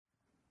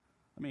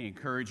Let me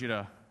encourage you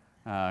to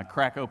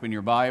crack open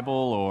your Bible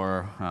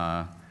or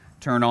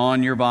turn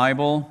on your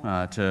Bible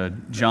to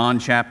John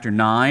chapter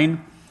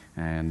 9.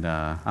 And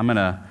I'm going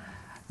to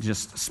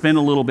just spend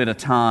a little bit of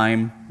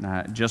time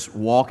just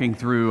walking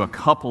through a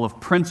couple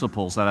of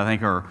principles that I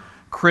think are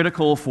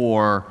critical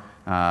for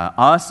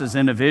us as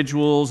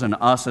individuals and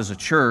us as a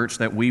church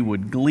that we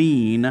would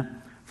glean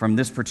from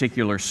this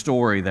particular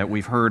story that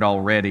we've heard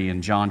already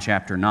in John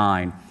chapter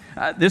 9.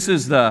 This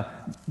is the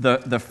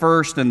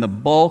first and the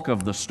bulk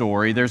of the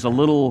story. There's a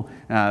little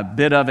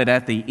bit of it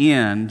at the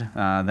end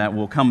that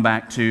we'll come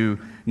back to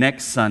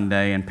next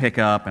Sunday and pick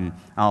up, and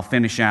I'll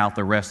finish out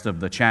the rest of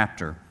the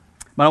chapter.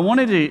 But I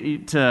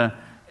wanted to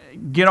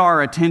get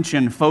our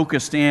attention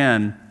focused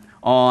in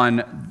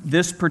on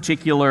this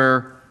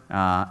particular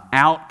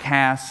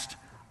outcast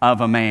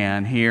of a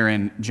man here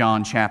in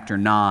John chapter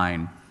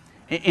 9.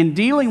 In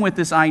dealing with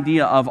this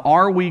idea of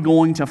are we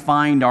going to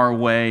find our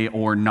way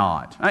or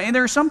not? And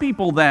there are some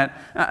people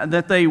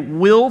that they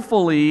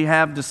willfully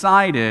have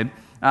decided,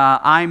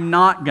 I'm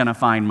not going to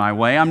find my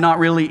way. I'm not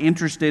really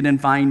interested in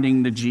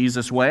finding the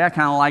Jesus way. I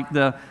kind of like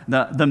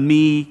the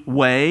me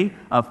way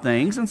of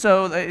things. And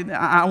so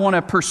I want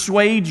to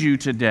persuade you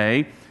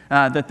today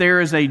that there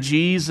is a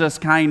Jesus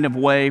kind of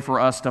way for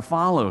us to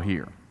follow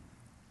here.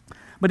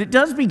 But it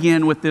does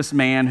begin with this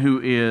man who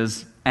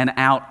is an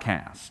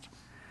outcast.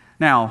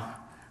 Now,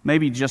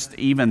 maybe just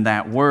even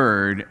that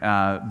word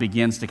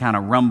begins to kind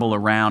of rumble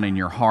around in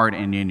your heart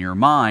and in your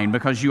mind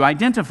because you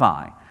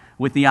identify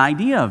with the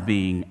idea of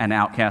being an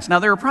outcast. Now,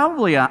 there are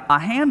probably a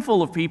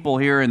handful of people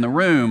here in the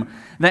room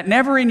that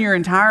never in your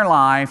entire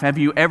life have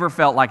you ever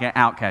felt like an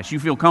outcast. You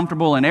feel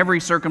comfortable in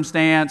every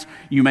circumstance.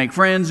 You make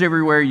friends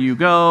everywhere you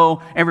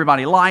go.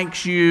 Everybody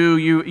likes you.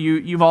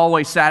 You've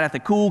always sat at the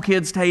cool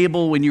kids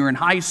table when you were in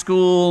high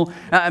school.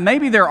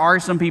 Maybe there are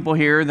some people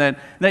here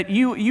that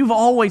you've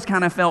always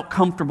kind of felt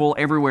comfortable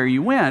everywhere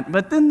you went.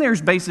 But then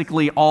there's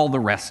basically all the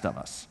rest of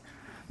us.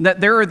 That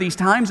there are these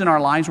times in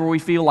our lives where we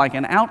feel like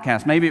an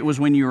outcast. Maybe it was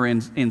when you were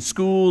in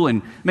school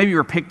and maybe you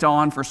were picked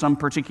on for some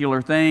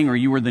particular thing, or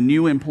you were the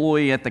new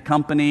employee at the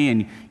company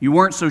and you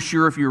weren't so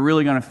sure if you were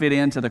really going to fit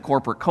into the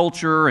corporate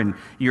culture, and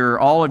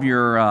all of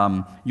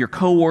your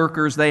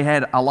coworkers, they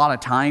had a lot of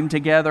time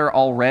together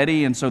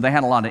already, and so they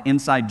had a lot of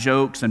inside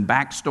jokes and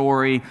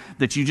backstory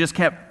that you just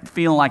kept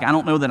feeling like, I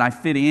don't know that I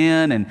fit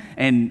in,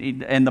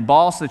 and the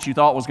boss that you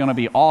thought was going to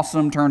be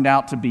awesome turned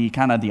out to be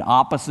kind of the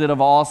opposite of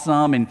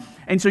awesome,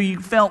 and so you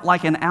felt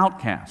like an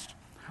outcast.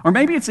 Or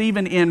maybe it's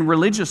even in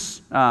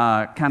religious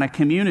kind of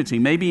community,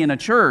 maybe in a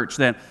church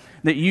that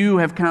you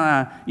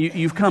have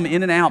you've come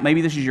in and out.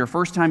 Maybe this is your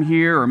first time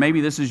here, or maybe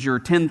this is your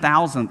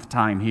 10,000th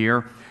time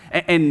here,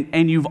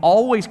 and you've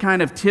always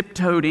kind of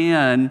tiptoed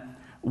in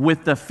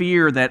with the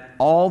fear that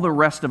all the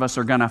rest of us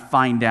are going to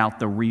find out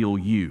the real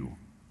you.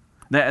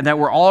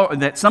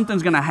 That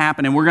something's going to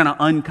happen and we're going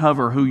to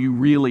uncover who you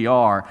really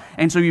are.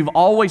 And so you've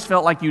always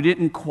felt like you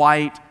didn't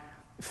quite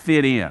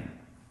fit in.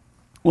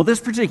 Well,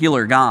 this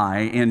particular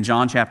guy in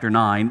John chapter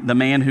 9, the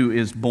man who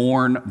is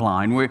born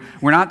blind, we're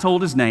not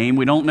told his name.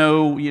 We don't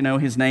know,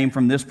 his name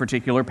from this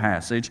particular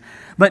passage.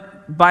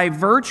 But by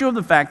virtue of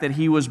the fact that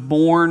he was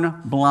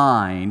born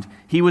blind,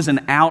 he was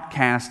an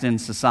outcast in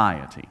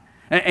society.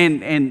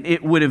 And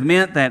it would have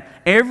meant that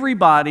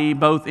everybody,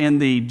 both in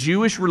the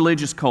Jewish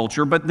religious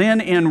culture, but then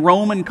in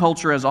Roman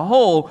culture as a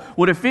whole,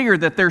 would have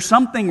figured that there's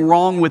something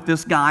wrong with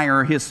this guy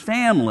or his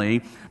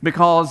family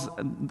because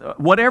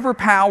whatever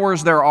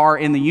powers there are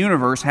in the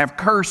universe have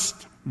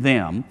cursed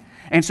them.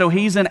 And so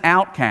he's an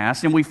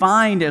outcast. And we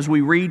find as we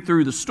read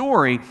through the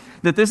story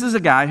that this is a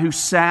guy who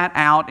sat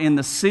out in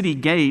the city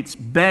gates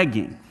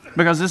begging,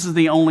 because this is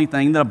the only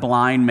thing that a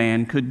blind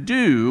man could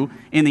do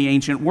in the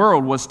ancient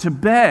world, was to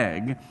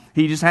beg.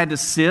 He just had to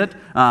sit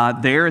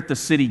there at the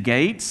city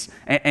gates,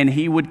 and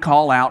he would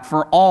call out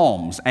for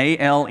alms,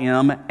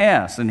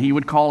 A-L-M-S, and he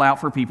would call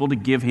out for people to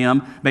give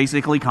him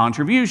basically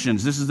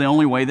contributions. This is the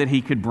only way that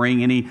he could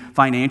bring any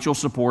financial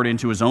support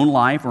into his own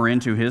life or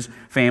into his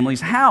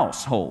family's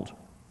household.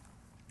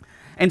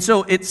 And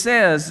so it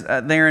says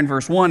there in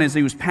verse 1, as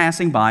he was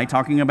passing by,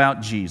 talking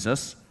about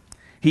Jesus,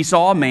 he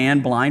saw a man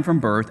blind from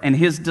birth, and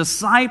his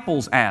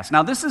disciples asked.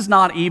 Now, this is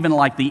not even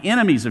like the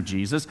enemies of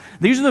Jesus.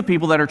 These are the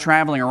people that are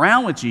traveling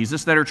around with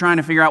Jesus that are trying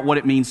to figure out what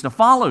it means to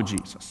follow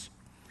Jesus.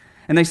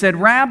 And they said,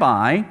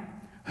 Rabbi,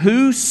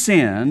 who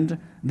sinned,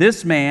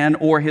 this man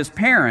or his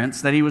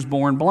parents, that he was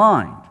born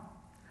blind?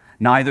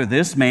 Neither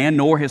this man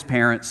nor his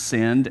parents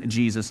sinned,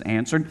 Jesus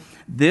answered.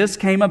 This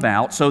came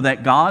about so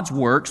that God's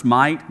works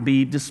might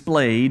be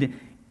displayed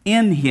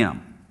in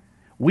him.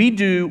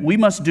 We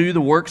must do the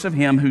works of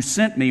him who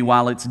sent me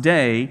while it's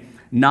day.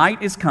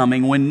 Night is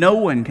coming when no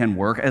one can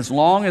work. As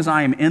long as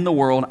I am in the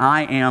world,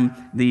 I am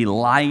the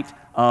light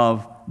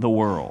of the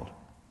world.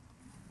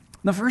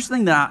 The first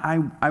thing that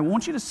I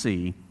want you to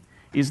see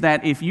is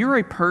that if you're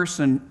a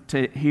person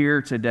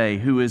here today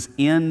who is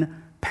in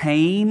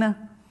pain,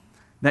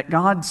 that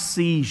God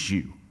sees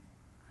you.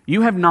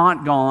 You have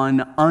not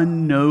gone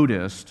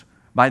unnoticed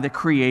by the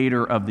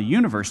creator of the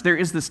universe. There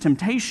is this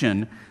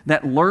temptation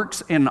that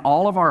lurks in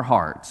all of our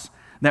hearts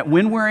that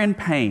when we're in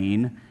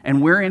pain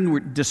and we're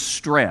in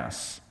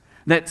distress,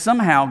 that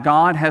somehow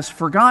God has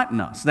forgotten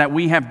us, that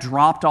we have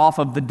dropped off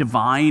of the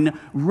divine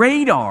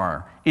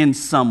radar in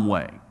some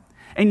way.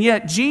 And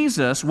yet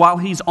Jesus, while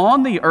he's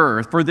on the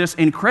earth for this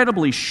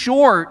incredibly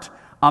short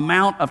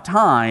amount of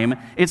time,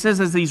 it says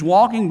as he's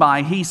walking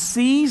by, he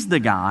sees the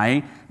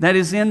guy that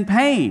is in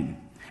pain.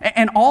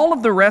 And all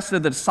of the rest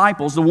of the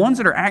disciples, the ones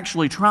that are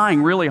actually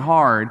trying really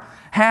hard,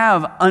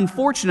 have,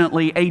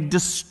 unfortunately, a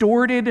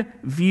distorted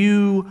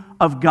view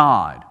of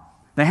God.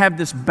 They have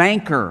this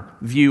banker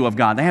view of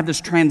God. They have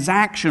this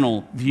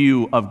transactional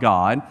view of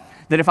God,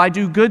 that if I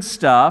do good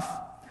stuff,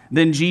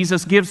 then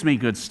Jesus gives me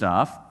good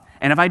stuff.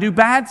 And if I do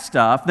bad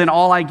stuff, then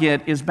all I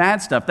get is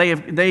bad stuff.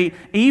 They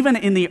even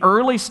in the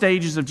early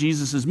stages of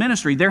Jesus'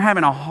 ministry, they're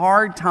having a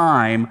hard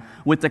time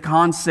with the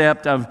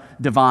concept of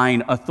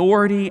divine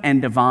authority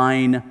and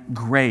divine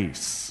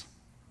grace.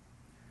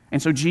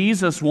 And so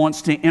Jesus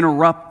wants to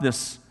interrupt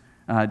this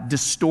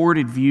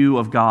distorted view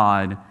of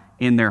God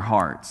in their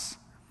hearts.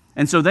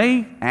 And so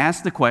they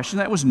asked the question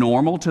that was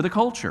normal to the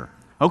culture.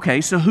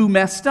 Okay, so who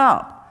messed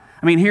up?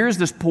 I mean, here's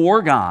this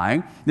poor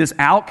guy, this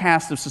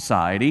outcast of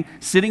society,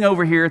 sitting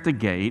over here at the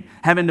gate,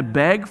 having to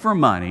beg for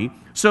money.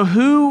 So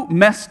who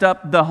messed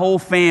up the whole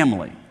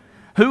family?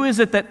 Who is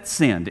it that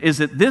sinned? Is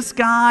it this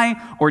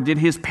guy, or did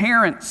his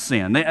parents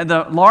sin?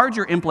 The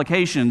larger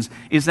implications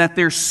is that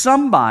there's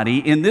somebody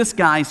in this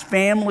guy's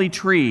family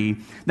tree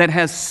that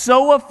has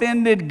so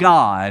offended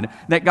God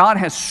that God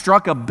has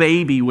struck a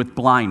baby with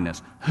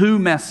blindness. Who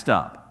messed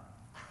up?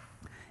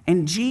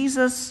 And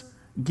Jesus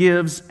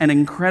gives an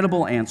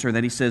incredible answer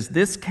that he says,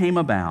 this came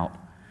about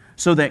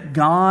so that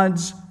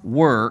God's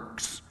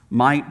works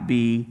might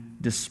be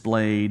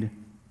displayed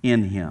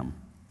in him.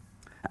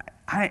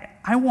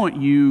 I want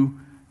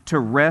you to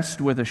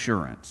rest with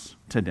assurance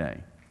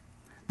today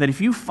that if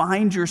you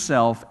find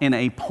yourself in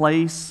a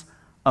place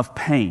of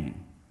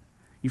pain,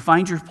 you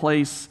find your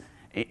place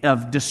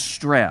of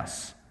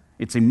distress,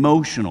 it's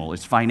emotional,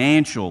 it's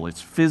financial,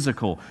 it's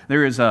physical.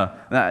 There is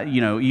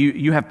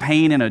you have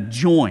pain in a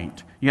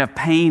joint. You have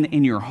pain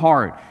in your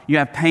heart. You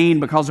have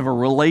pain because of a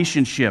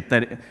relationship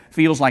that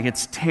feels like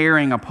it's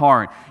tearing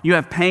apart. You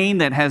have pain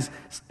that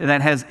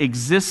has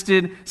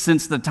existed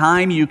since the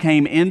time you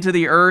came into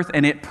the earth,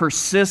 and it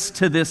persists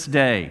to this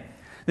day.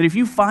 That if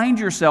you find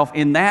yourself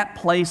in that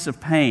place of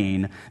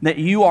pain, that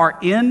you are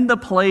in the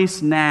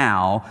place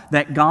now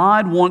that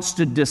God wants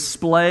to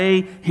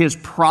display His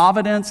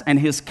providence and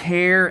His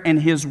care and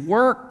His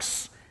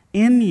works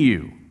in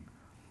you.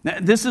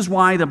 This is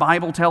why the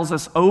Bible tells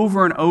us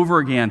over and over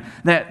again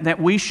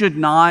that we should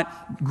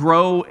not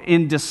grow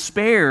in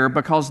despair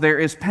because there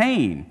is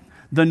pain.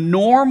 The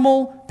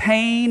normal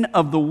pain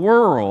of the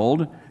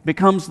world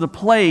becomes the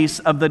place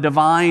of the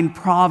divine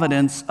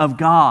providence of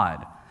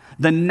God.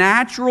 The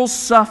natural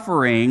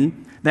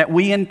suffering that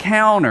we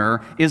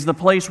encounter is the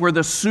place where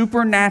the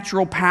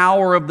supernatural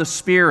power of the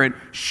Spirit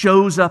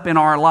shows up in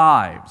our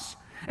lives.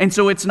 And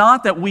so it's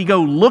not that we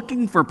go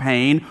looking for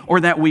pain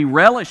or that we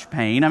relish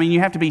pain. I mean,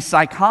 you have to be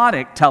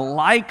psychotic to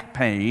like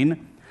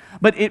pain.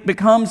 But it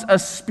becomes a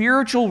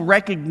spiritual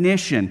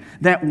recognition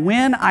that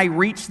when I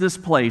reach this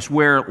place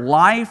where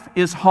life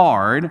is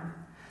hard,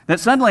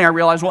 that suddenly I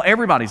realize, well,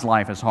 everybody's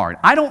life is hard.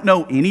 I don't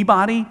know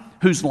anybody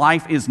whose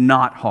life is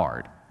not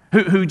hard,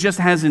 who just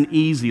has an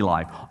easy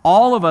life.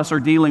 All of us are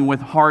dealing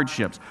with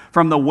hardships,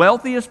 from the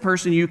wealthiest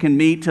person you can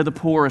meet to the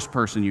poorest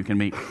person you can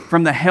meet,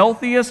 from the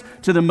healthiest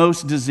to the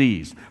most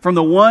diseased, from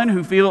the one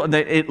who feel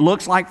that it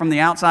looks like from the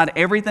outside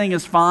everything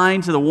is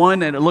fine to the one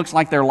that it looks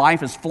like their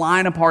life is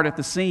flying apart at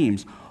the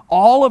seams.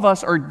 All of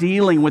us are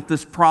dealing with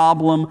this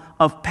problem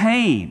of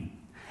pain.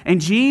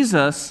 And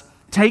Jesus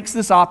takes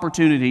this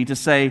opportunity to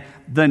say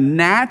the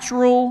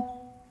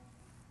natural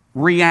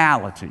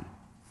reality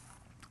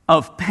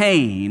of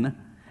pain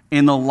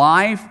in the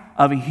life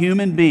of a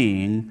human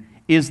being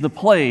is the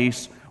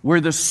place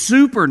where the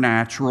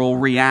supernatural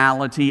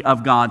reality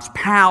of God's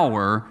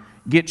power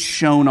gets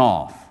shown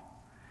off.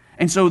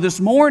 And so this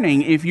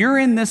morning, if you're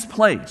in this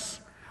place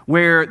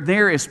where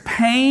there is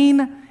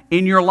pain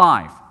in your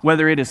life,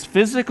 whether it is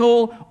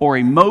physical or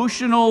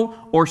emotional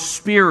or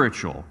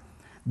spiritual,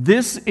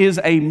 this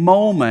is a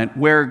moment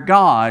where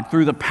God,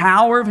 through the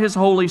power of His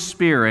Holy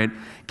Spirit,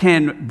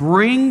 can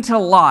bring to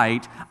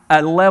light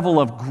a level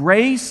of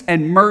grace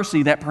and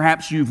mercy that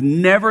perhaps you've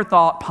never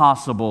thought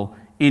possible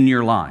in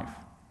your life.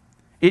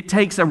 It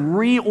takes a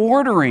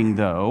reordering,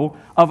 though,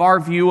 of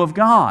our view of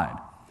God.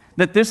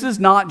 That this is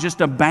not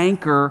just a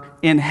banker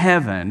in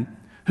heaven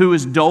who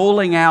is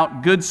doling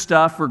out good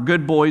stuff for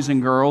good boys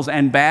and girls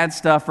and bad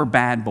stuff for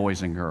bad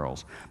boys and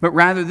girls. But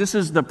rather, this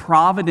is the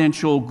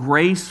providential,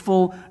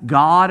 graceful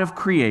God of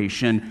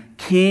creation,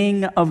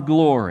 King of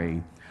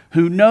glory,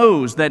 who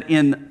knows that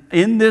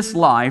in this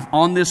life,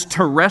 on this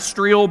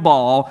terrestrial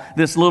ball,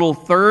 this little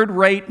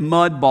third-rate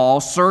mud ball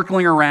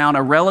circling around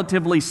a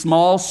relatively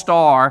small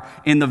star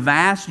in the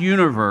vast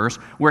universe,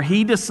 where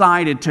He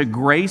decided to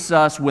grace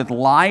us with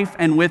life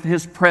and with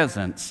His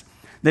presence,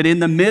 that in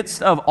the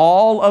midst of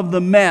all of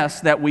the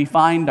mess that we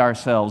find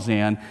ourselves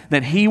in,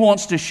 that He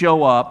wants to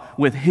show up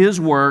with His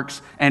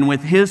works and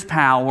with His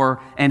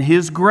power and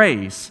His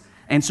grace.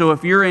 And so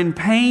if you're in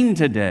pain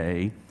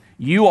today,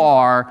 you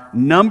are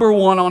number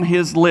one on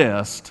His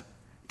list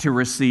to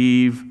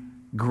receive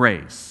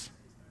grace.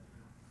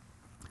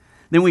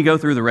 Then we go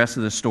through the rest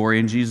of the story,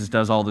 and Jesus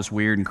does all this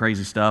weird and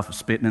crazy stuff of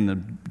spitting in the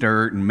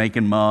dirt and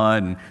making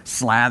mud and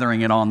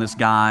slathering it on this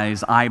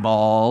guy's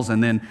eyeballs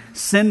and then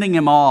sending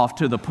him off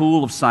to the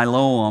pool of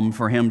Siloam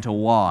for him to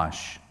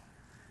wash.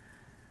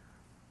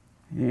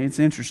 It's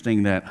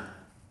interesting that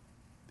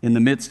in the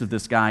midst of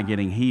this guy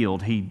getting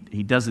healed, he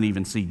doesn't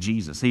even see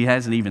Jesus. He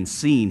hasn't even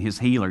seen his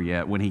healer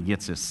yet when he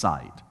gets his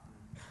sight.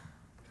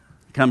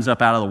 He comes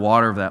up out of the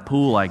water of that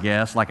pool, I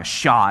guess, like a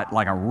shot,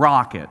 like a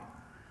rocket.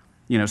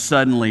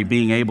 Suddenly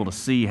being able to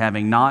see,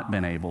 having not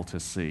been able to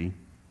see.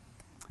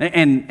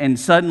 And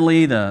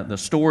suddenly the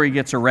story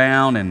gets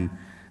around and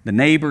the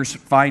neighbors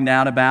find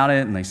out about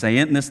it and they say,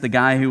 isn't this the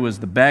guy who was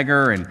the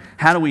beggar? And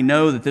how do we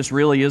know that this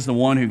really is the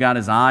one who got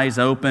his eyes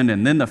opened?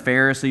 And then the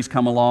Pharisees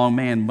come along,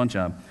 man, a bunch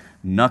of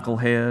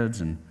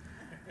knuckleheads.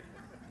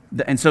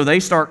 And so they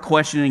start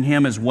questioning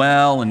him as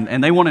well,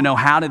 and they want to know,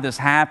 how did this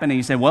happen? And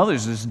he said, well,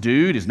 there's this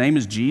dude, his name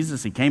is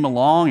Jesus. He came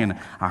along, and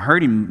I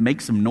heard him make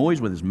some noise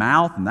with his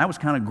mouth, and that was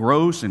kind of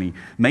gross, and he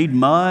made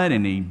mud,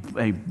 and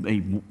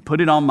he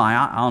put it on my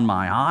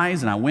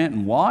eyes, and I went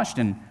and washed,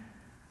 and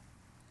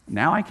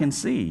now I can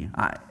see.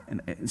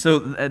 So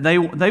they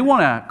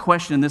want to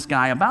question this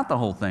guy about the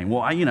whole thing.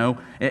 Well,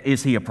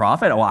 is he a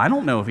prophet? Well, I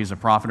don't know if he's a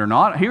prophet or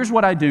not. Here's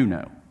what I do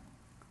know.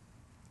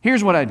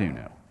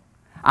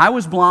 I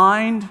was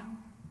blind,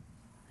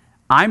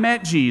 I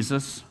met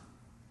Jesus,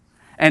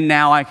 and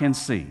now I can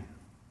see.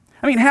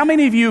 I mean, how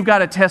many of you have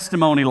got a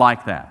testimony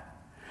like that?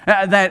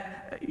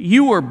 That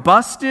you were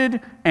busted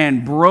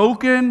and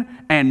broken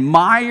and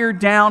mired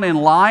down in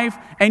life,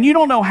 and you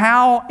don't know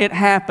how it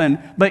happened,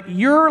 but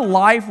your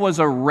life was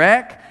a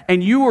wreck,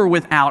 and you were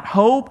without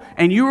hope,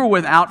 and you were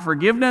without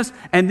forgiveness,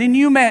 and then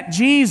you met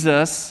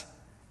Jesus,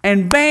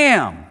 and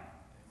bam,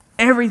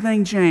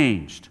 everything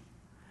changed.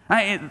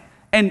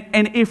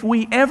 And if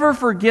we ever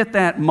forget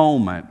that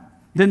moment,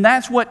 then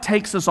that's what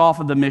takes us off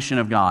of the mission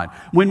of God.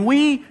 When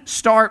we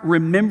start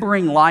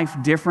remembering life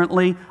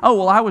differently, oh,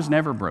 well, I was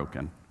never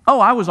broken. Oh,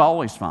 I was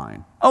always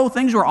fine. Oh,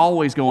 things were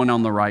always going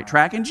on the right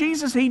track. And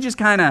Jesus, He just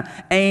kind of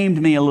aimed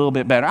me a little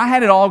bit better. I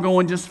had it all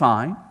going just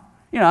fine.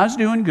 I was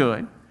doing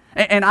good.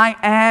 And I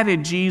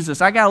added Jesus.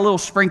 I got a little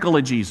sprinkle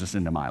of Jesus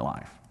into my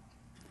life.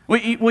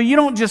 Well, you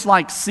don't just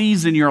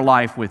season your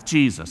life with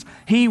Jesus.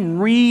 He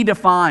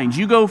redefines.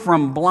 You go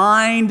from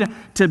blind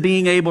to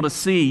being able to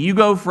see. You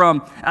go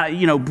from,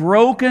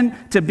 broken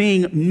to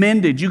being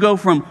mended. You go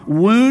from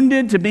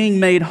wounded to being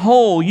made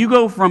whole. You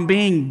go from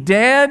being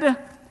dead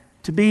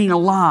to being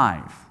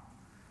alive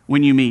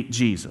when you meet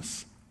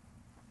Jesus.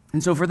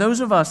 And so for those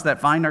of us that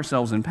find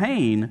ourselves in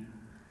pain,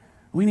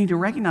 we need to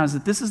recognize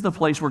that this is the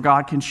place where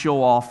God can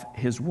show off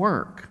His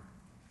work.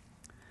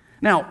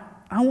 Now,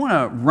 I want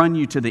to run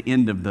you to the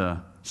end of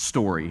the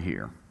story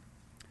here.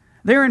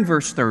 There in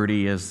verse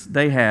 30, as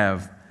they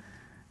have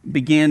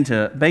begun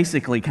to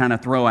basically kind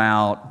of throw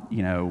out,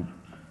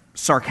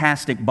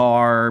 sarcastic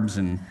barbs,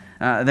 and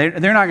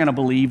they're not going to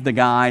believe the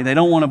guy. They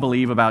don't want to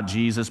believe about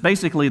Jesus.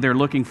 Basically, they're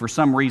looking for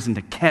some reason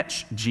to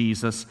catch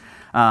Jesus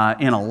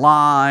in a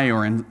lie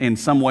or in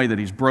some way that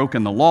He's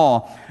broken the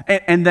law.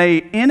 And they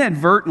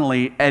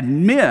inadvertently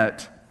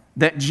admit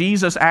that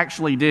Jesus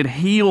actually did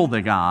heal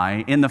the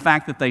guy in the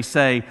fact that they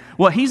say,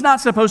 well, he's not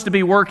supposed to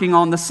be working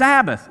on the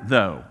Sabbath,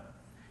 though.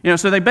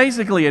 So they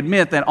basically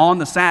admit that on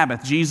the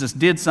Sabbath, Jesus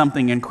did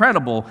something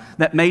incredible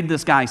that made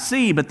this guy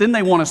see, but then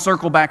they want to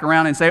circle back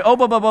around and say, oh,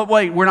 but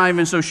wait, we're not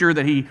even so sure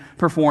that He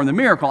performed the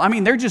miracle. I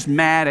mean, they're just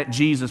mad at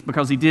Jesus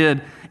because He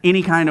did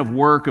any kind of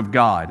work of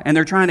God, and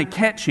they're trying to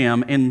catch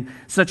Him in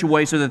such a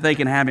way so that they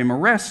can have Him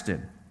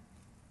arrested.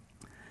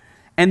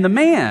 And the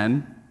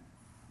man,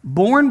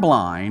 born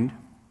blind,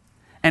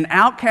 an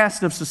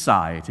outcast of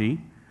society,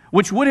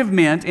 which would have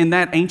meant in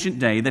that ancient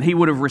day that he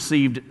would have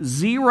received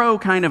zero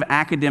kind of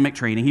academic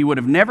training. He would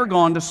have never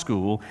gone to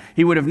school.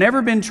 He would have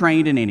never been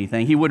trained in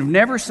anything. He would have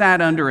never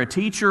sat under a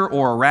teacher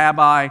or a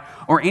rabbi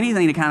or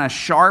anything to kind of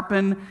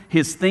sharpen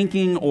his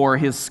thinking or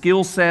his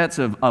skill sets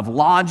of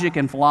logic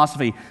and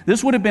philosophy.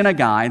 This would have been a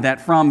guy that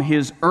from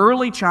his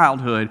early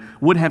childhood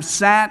would have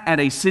sat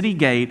at a city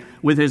gate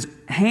with his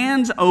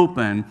hands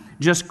open,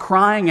 just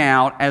crying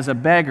out as a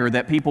beggar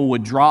that people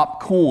would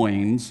drop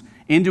coins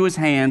into his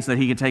hands that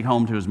he could take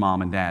home to his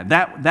mom and dad.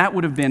 That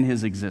would have been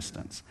his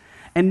existence.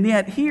 And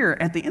yet here,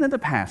 at the end of the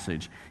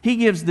passage, he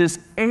gives this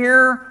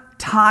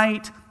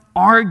airtight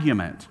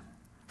argument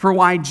for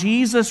why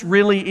Jesus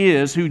really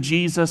is who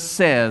Jesus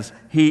says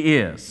He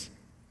is.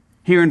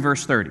 Here in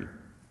verse 30.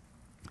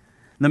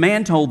 The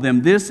man told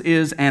them, "This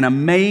is an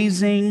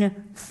amazing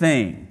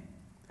thing.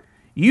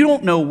 You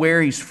don't know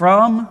where he's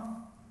from,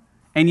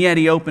 and yet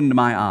he opened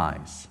my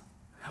eyes."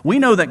 We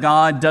know that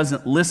God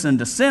doesn't listen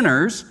to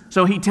sinners,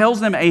 so He tells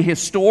them a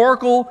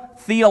historical,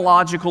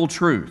 theological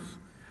truth.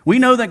 We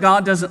know that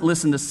God doesn't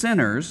listen to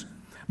sinners,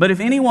 But if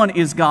anyone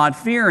is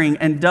God-fearing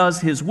and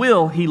does His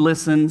will, he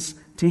listens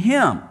to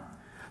Him.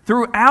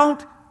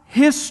 Throughout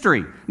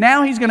history,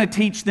 now He's going to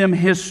teach them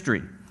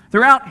history.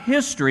 Throughout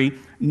history,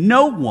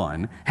 no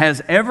one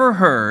has ever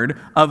heard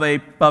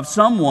of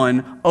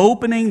someone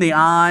opening the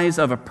eyes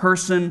of a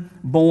person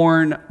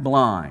born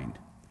blind.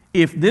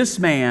 If this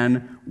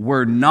man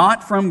were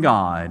not from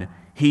God,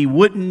 he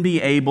wouldn't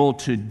be able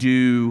to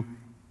do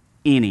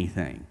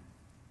anything.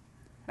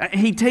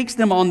 He takes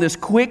them on this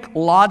quick,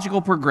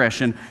 logical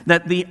progression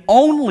that the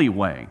only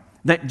way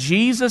that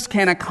Jesus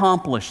can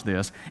accomplish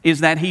this is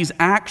that He's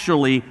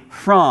actually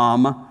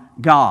from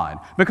God.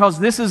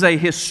 Because this is a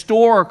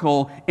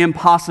historical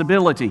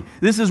impossibility.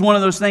 This is one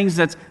of those things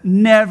that's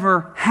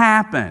never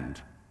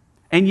happened.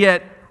 And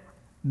yet,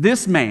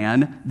 this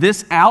man,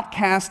 this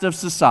outcast of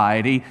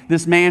society,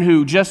 this man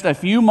who just a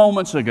few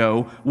moments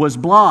ago was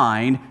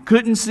blind,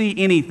 couldn't see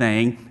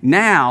anything,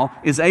 now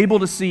is able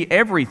to see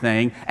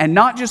everything, and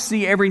not just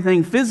see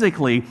everything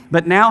physically,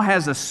 but now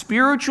has a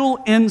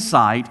spiritual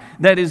insight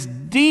that is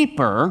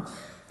deeper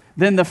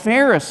than the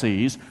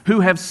Pharisees who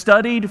have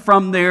studied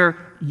from their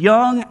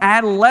young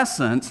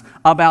adolescence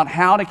about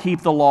how to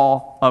keep the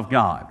law of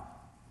God.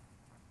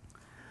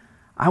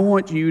 I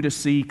want you to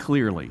see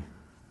clearly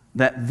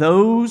that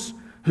those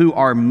who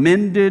are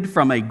mended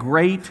from a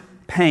great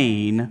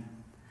pain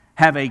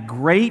have a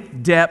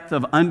great depth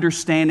of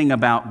understanding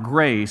about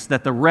grace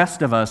that the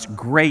rest of us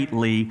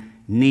greatly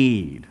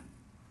need.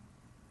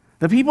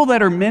 The people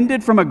that are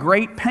mended from a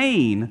great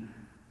pain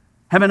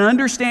have an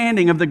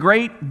understanding of the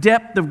great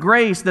depth of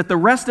grace that the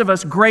rest of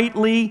us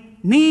greatly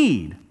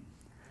need.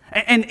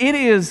 And it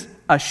is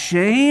a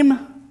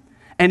shame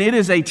and it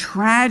is a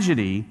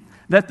tragedy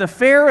that the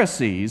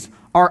Pharisees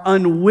are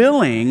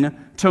unwilling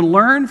to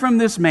learn from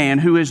this man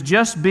who has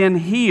just been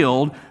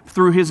healed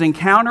through his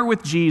encounter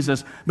with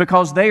Jesus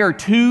because they are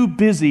too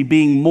busy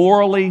being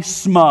morally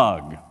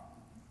smug.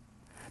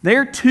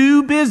 They're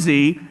too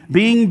busy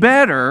being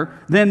better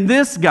than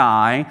this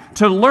guy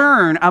to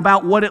learn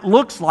about what it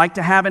looks like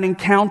to have an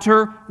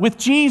encounter with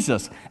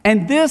Jesus.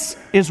 And this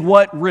is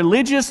what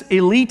religious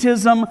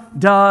elitism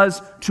does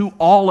to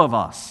all of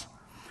us.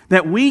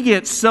 That we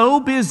get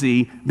so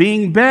busy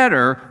being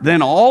better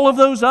than all of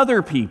those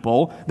other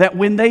people that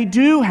when they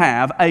do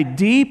have a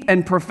deep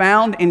and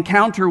profound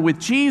encounter with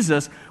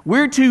Jesus,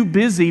 we're too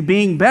busy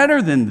being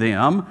better than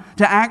them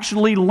to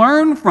actually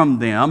learn from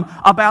them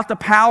about the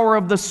power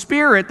of the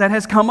Spirit that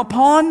has come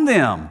upon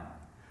them.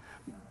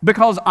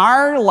 Because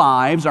our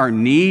lives are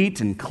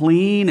neat and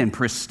clean and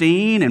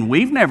pristine, and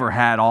we've never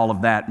had all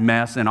of that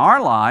mess in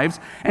our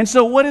lives. And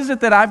so what is it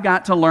that I've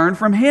got to learn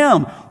from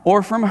him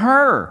or from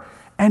her?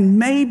 And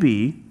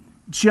maybe,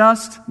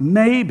 just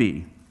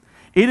maybe,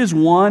 it is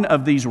one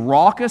of these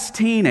raucous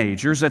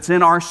teenagers that's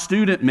in our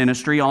student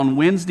ministry on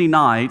Wednesday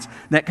nights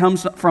that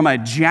comes from a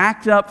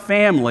jacked up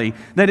family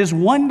that is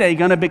one day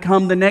going to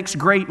become the next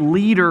great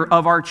leader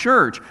of our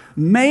church.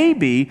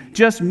 Maybe,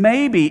 just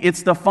maybe,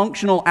 it's the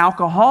functional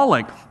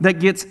alcoholic that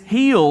gets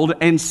healed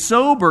and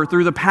sober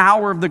through the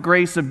power of the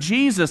grace of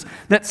Jesus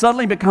that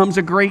suddenly becomes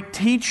a great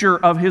teacher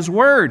of His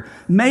Word.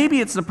 Maybe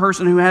it's the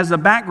person who has a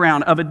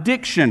background of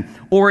addiction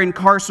or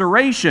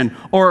incarceration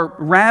or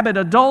rabid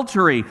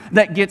adultery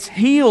that gets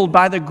healed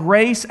by the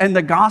grace and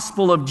the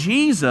gospel of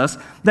Jesus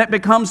that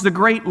becomes the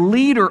great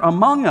leader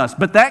among us.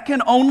 But that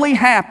can only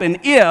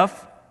happen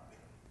if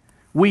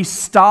we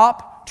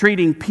stop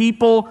treating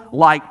people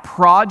like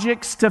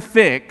projects to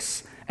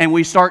fix and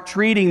we start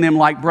treating them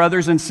like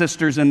brothers and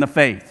sisters in the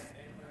faith.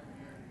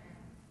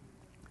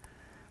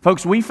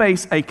 Folks, we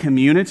face a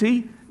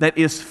community that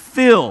is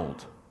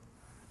filled,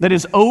 that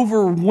is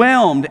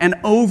overwhelmed and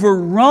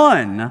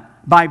overrun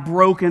by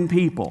broken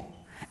people.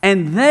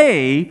 And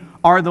they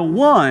are the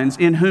ones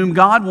in whom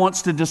God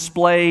wants to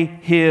display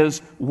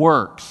His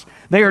works.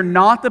 They are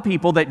not the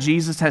people that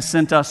Jesus has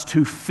sent us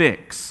to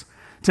fix,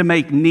 to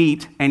make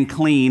neat and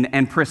clean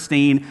and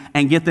pristine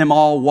and get them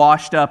all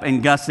washed up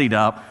and gussied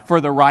up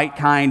for the right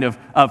kind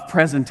of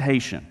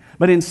presentation.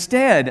 But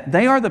instead,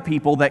 they are the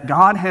people that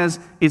God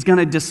is going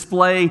to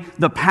display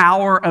the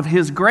power of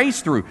His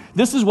grace through.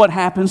 This is what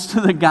happens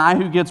to the guy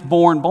who gets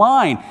born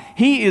blind.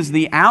 He is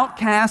the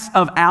outcast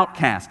of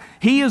outcasts.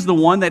 He is the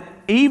one that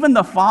even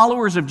the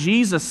followers of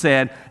Jesus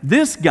said,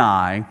 this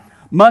guy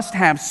must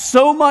have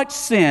so much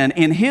sin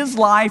in his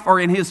life or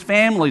in his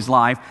family's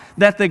life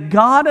that the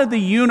God of the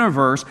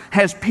universe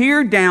has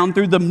peered down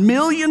through the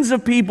millions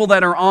of people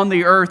that are on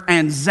the earth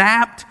and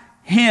zapped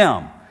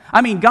him.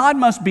 I mean, God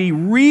must be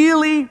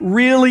really,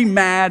 really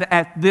mad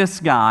at this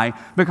guy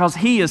because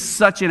he is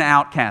such an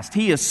outcast.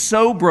 He is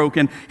so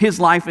broken. His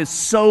life is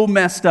so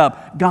messed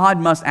up. God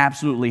must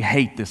absolutely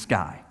hate this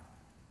guy.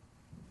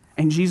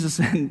 And Jesus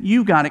said,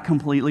 you got it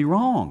completely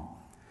wrong.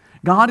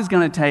 God is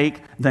going to take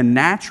the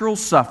natural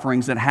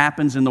sufferings that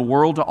happens in the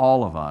world to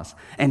all of us,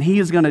 and He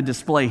is going to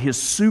display His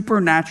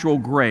supernatural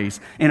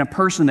grace in a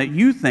person that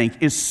you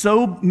think is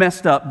so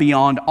messed up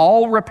beyond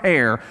all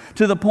repair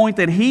to the point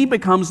that he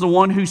becomes the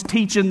one who's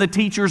teaching the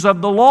teachers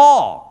of the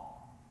law.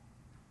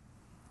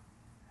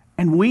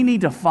 And we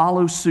need to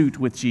follow suit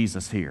with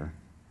Jesus here.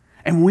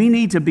 And we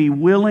need to be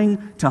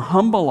willing to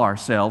humble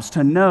ourselves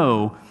to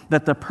know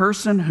that the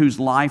person whose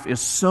life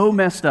is so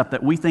messed up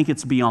that we think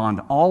it's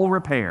beyond all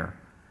repair,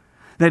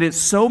 that it's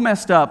so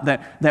messed up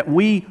that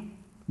we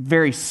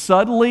very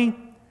subtly,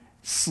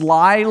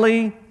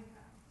 slyly,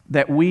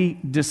 that we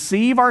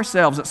deceive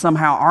ourselves that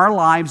somehow our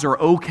lives are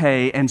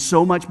okay and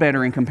so much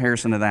better in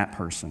comparison to that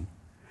person.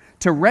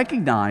 To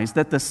recognize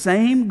that the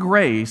same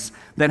grace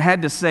that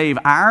had to save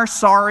our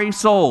sorry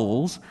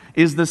souls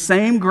is the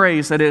same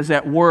grace that is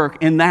at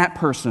work in that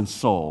person's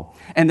soul.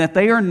 And that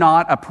they are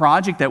not a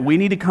project that we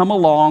need to come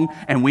along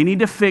and we need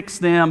to fix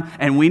them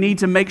and we need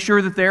to make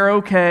sure that they're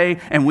okay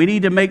and we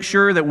need to make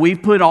sure that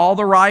we've put all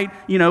the right,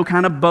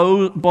 kind of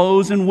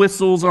bows and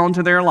whistles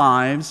onto their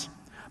lives.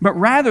 But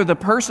rather the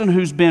person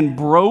who's been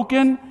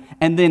broken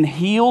and then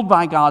healed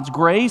by God's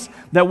grace,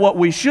 that what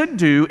we should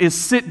do is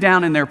sit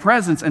down in their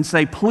presence and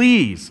say,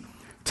 please,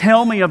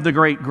 tell me of the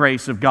great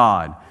grace of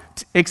God.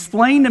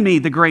 Explain to me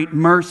the great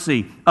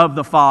mercy of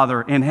the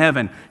Father in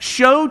heaven.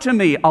 Show to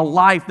me a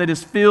life that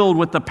is filled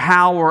with the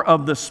power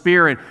of the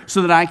Spirit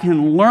so that I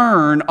can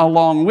learn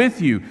along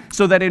with you.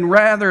 So that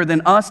rather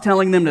than us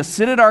telling them to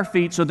sit at our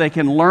feet so they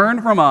can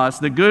learn from us,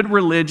 the good,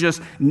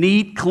 religious,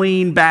 neat,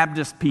 clean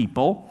Baptist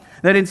people,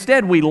 that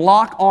instead we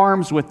lock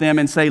arms with them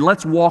and say,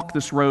 let's walk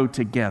this road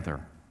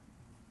together.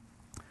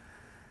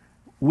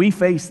 We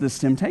face this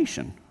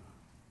temptation.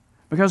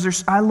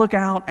 Because I look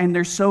out and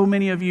there's so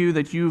many of you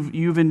that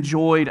you've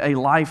enjoyed a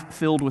life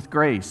filled with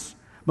grace.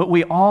 But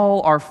we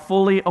all are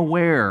fully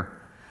aware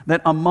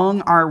that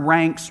among our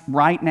ranks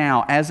right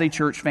now as a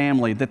church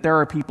family, that there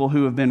are people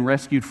who have been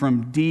rescued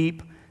from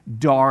deep,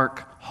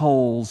 dark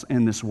holes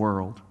in this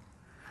world.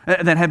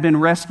 That have been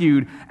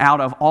rescued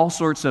out of all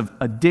sorts of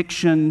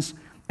addictions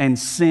and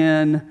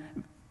sin-laden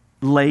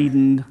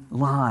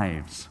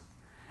lives.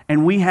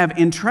 And we have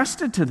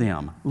entrusted to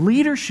them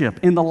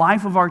leadership in the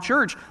life of our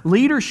church,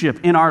 leadership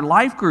in our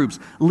life groups,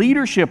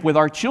 leadership with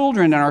our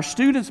children and our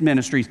students'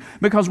 ministries,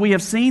 because we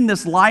have seen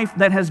this life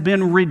that has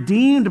been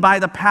redeemed by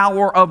the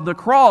power of the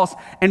cross,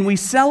 and we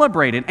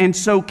celebrate it. And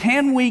so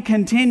can we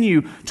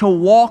continue to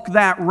walk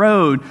that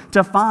road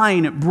to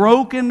find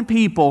broken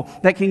people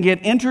that can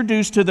get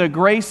introduced to the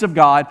grace of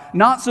God,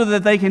 not so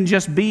that they can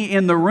just be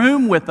in the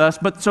room with us,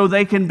 but so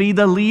they can be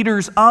the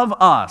leaders of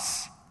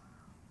us?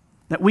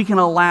 That we can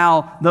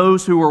allow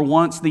those who were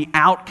once the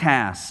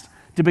outcast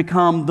to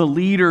become the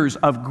leaders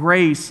of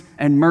grace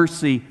and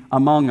mercy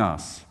among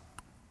us.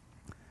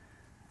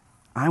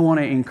 I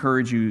want to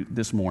encourage you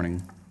this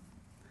morning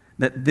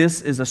that this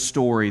is a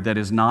story that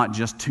is not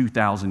just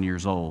 2,000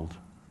 years old.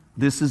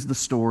 This is the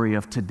story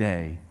of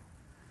today.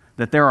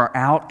 That there are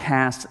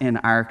outcasts in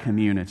our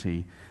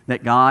community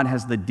that God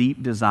has the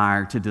deep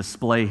desire to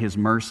display His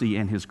mercy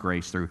and His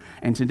grace through.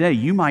 And today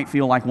you might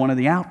feel like one of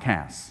the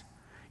outcasts.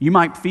 You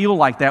might feel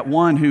like that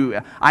one who,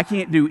 I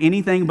can't do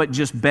anything but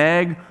just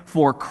beg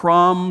for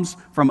crumbs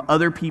from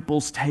other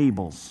people's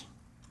tables.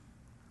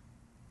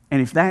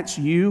 And if that's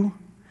you,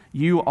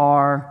 you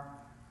are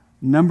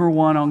number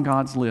one on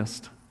God's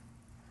list,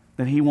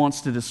 that He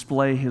wants to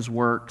display His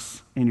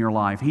works in your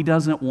life. He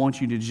doesn't want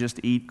you to just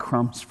eat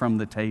crumbs from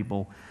the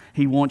table.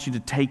 He wants you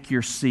to take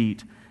your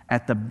seat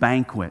at the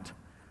banquet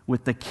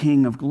with the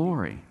King of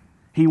Glory.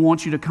 He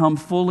wants you to come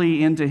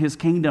fully into His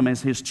kingdom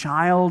as His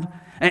child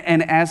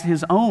and as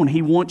His own.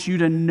 He wants you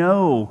to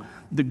know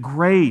the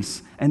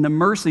grace and the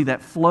mercy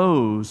that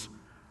flows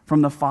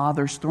from the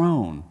Father's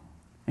throne.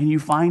 And you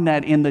find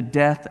that in the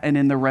death and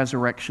in the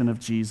resurrection of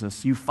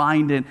Jesus. You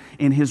find it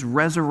in His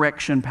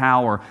resurrection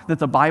power, that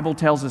the Bible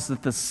tells us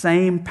that the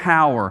same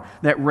power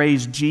that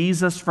raised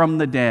Jesus from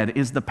the dead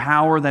is the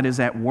power that is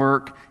at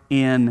work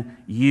in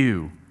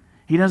you.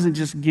 He doesn't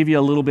just give you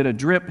a little bit of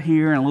drip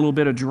here and a little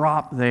bit of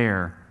drop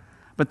there,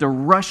 but the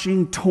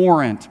rushing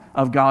torrent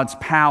of God's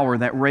power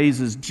that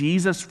raises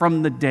Jesus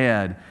from the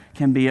dead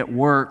can be at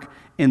work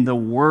in the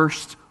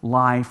worst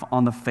life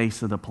on the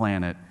face of the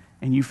planet.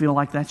 And you feel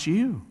like that's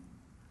you.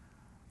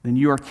 Then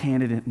you are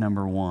candidate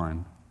number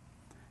one.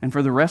 And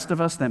for the rest of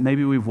us that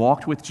maybe we've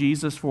walked with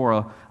Jesus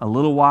for a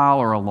little while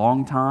or a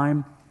long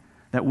time,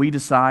 that we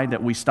decide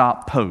that we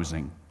stop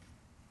posing,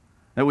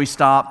 that we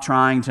stop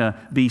trying to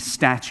be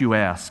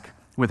statuesque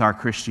with our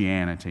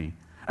Christianity,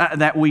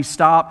 that we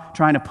stop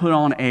trying to put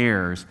on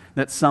airs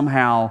that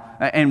somehow,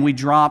 and we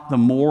drop the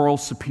moral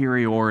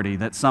superiority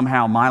that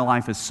somehow my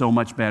life is so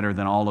much better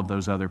than all of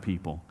those other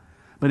people.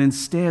 But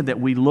instead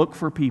that we look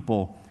for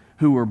people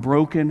who are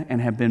broken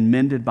and have been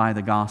mended by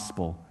the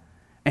gospel,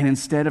 and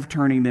instead of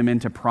turning them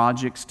into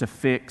projects to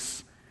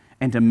fix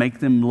and to make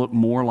them look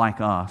more like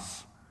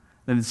us,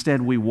 that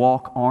instead we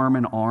walk arm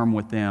in arm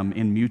with them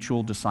in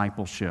mutual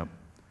discipleship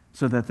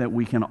so that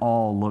we can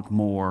all look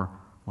more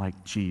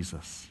like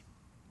Jesus.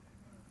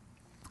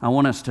 I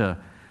want us to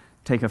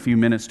take a few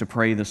minutes to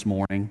pray this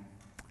morning,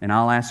 and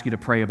I'll ask you to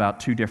pray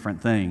about two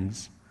different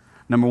things.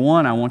 Number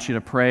one, I want you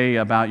to pray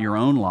about your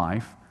own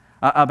life,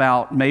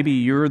 about maybe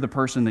you're the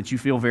person that you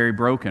feel very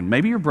broken.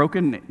 Maybe your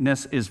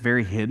brokenness is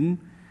very hidden,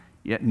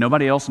 yet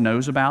nobody else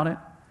knows about it.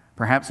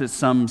 Perhaps it's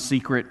some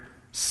secret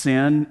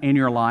sin in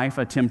your life,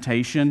 a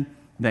temptation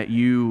that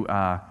you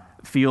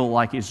feel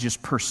like is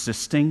just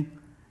persisting,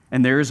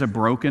 and there is a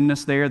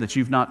brokenness there that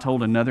you've not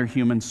told another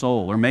human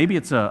soul. Or maybe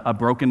it's a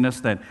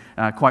brokenness that,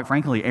 quite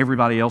frankly,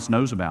 everybody else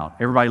knows about.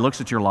 Everybody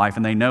looks at your life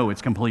and they know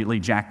it's completely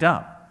jacked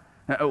up.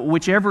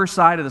 Whichever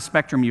side of the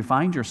spectrum you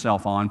find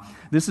yourself on,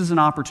 this is an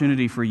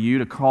opportunity for you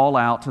to call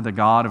out to the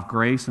God of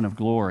grace and of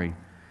glory,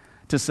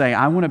 to say,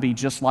 I want to be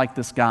just like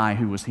this guy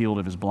who was healed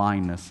of his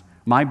blindness.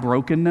 My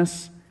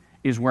brokenness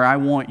is where I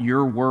want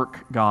your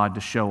work, God,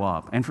 to show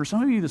up. And for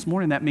some of you this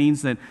morning, that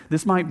means that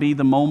this might be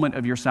the moment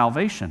of your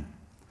salvation,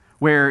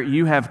 where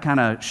you have kind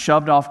of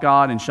shoved off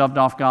God and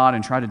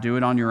tried to do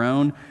it on your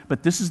own.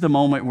 But this is the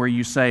moment where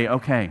you say,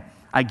 okay,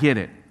 I get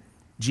it.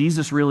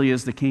 Jesus really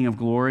is the King of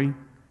glory.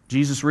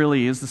 Jesus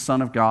really is the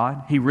Son of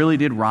God. He really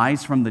did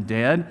rise from the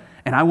dead.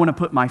 And I want to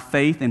put my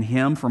faith in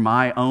Him for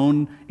my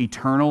own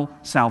eternal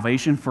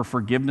salvation, for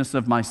forgiveness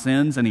of my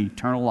sins and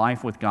eternal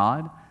life with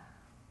God.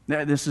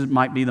 This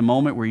might be the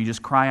moment where you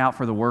just cry out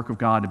for the work of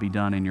God to be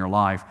done in your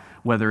life,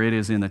 whether it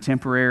is in the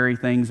temporary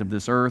things of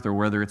this earth or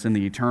whether it's in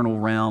the eternal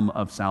realm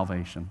of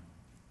salvation.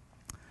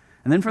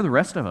 And then for the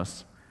rest of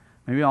us,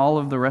 maybe all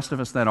of the rest of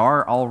us that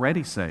are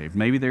already saved,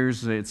 maybe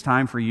it's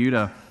time for you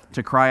to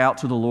cry out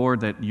to the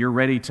Lord that you're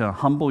ready to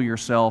humble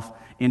yourself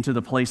into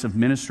the place of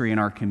ministry in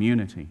our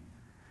community,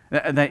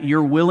 that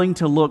you're willing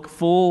to look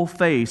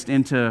full-faced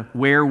into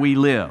where we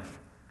live,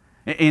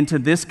 into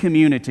this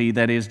community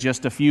that is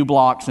just a few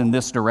blocks in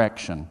this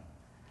direction.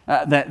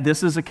 That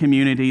this is a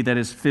community that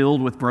is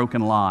filled with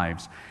broken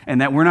lives,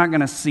 and that we're not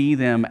going to see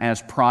them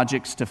as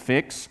projects to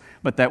fix,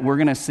 but that we're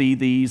going to see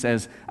these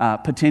as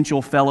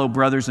potential fellow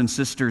brothers and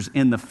sisters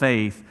in the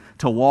faith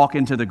to walk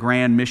into the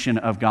grand mission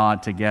of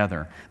God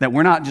together. That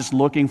we're not just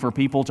looking for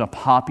people to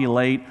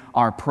populate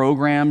our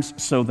programs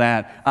so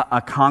that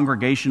a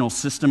congregational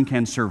system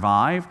can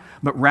survive,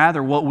 but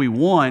rather what we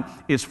want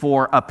is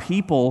for a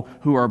people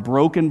who are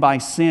broken by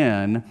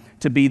sin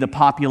to be the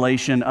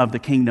population of the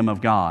kingdom of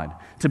God,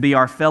 to be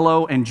our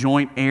fellow and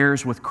joint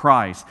heirs with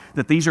Christ.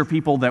 That these are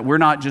people that we're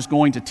not just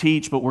going to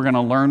teach, but we're going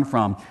to learn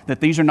from.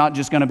 That these are not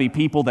just going to be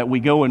people that we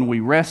go and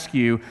we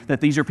rescue, that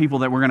these are people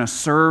that we're going to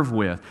serve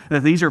with.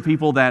 That these are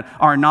people that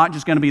are not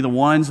just going to be the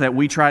ones that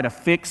we try to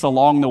fix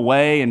along the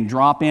way and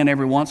drop in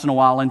every once in a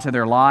while into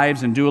their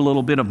lives and do a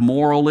little bit of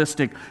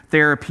moralistic,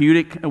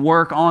 therapeutic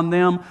work on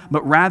them,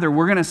 but rather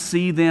we're going to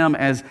see them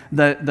as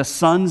the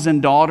sons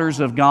and daughters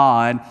of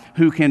God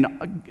who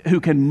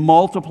can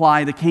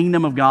multiply the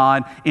kingdom of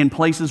God in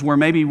places where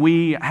maybe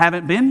we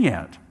haven't been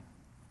yet.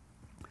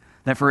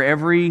 That for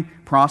every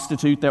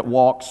prostitute that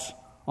walks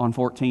on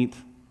 14th,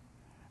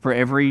 for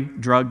every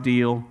drug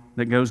deal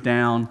that goes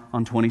down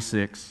on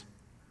 26th,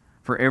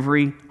 for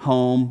every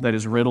home that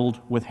is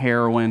riddled with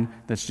heroin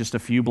that's just a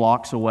few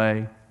blocks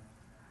away,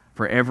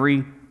 for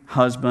every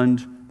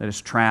husband that is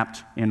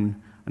trapped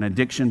in an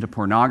addiction to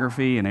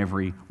pornography, and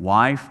every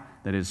wife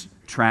that is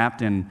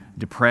trapped in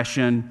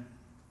depression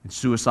and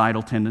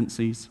suicidal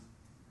tendencies,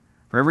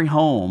 for every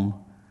home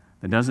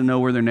that doesn't know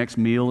where their next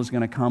meal is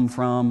going to come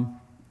from,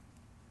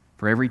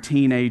 for every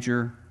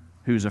teenager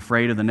who's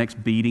afraid of the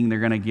next beating they're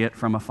going to get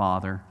from a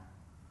father,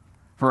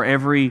 for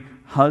every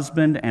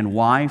husband and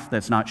wife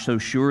that's not so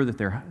sure that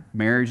their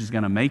marriage is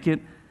going to make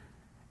it,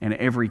 and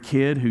every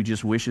kid who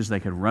just wishes they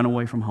could run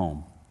away from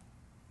home.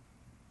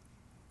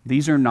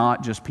 These are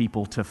not just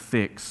people to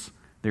fix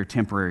their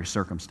temporary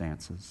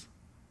circumstances.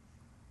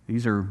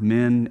 These are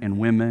men and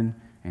women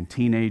and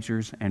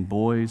teenagers and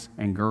boys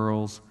and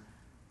girls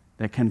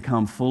that can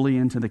come fully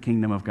into the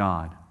kingdom of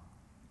God,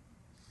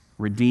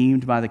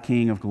 redeemed by the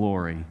King of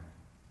glory,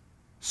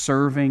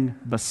 serving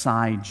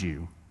beside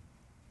you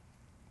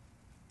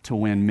to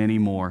win many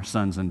more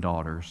sons and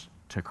daughters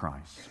to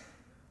Christ.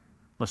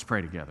 Let's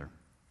pray together.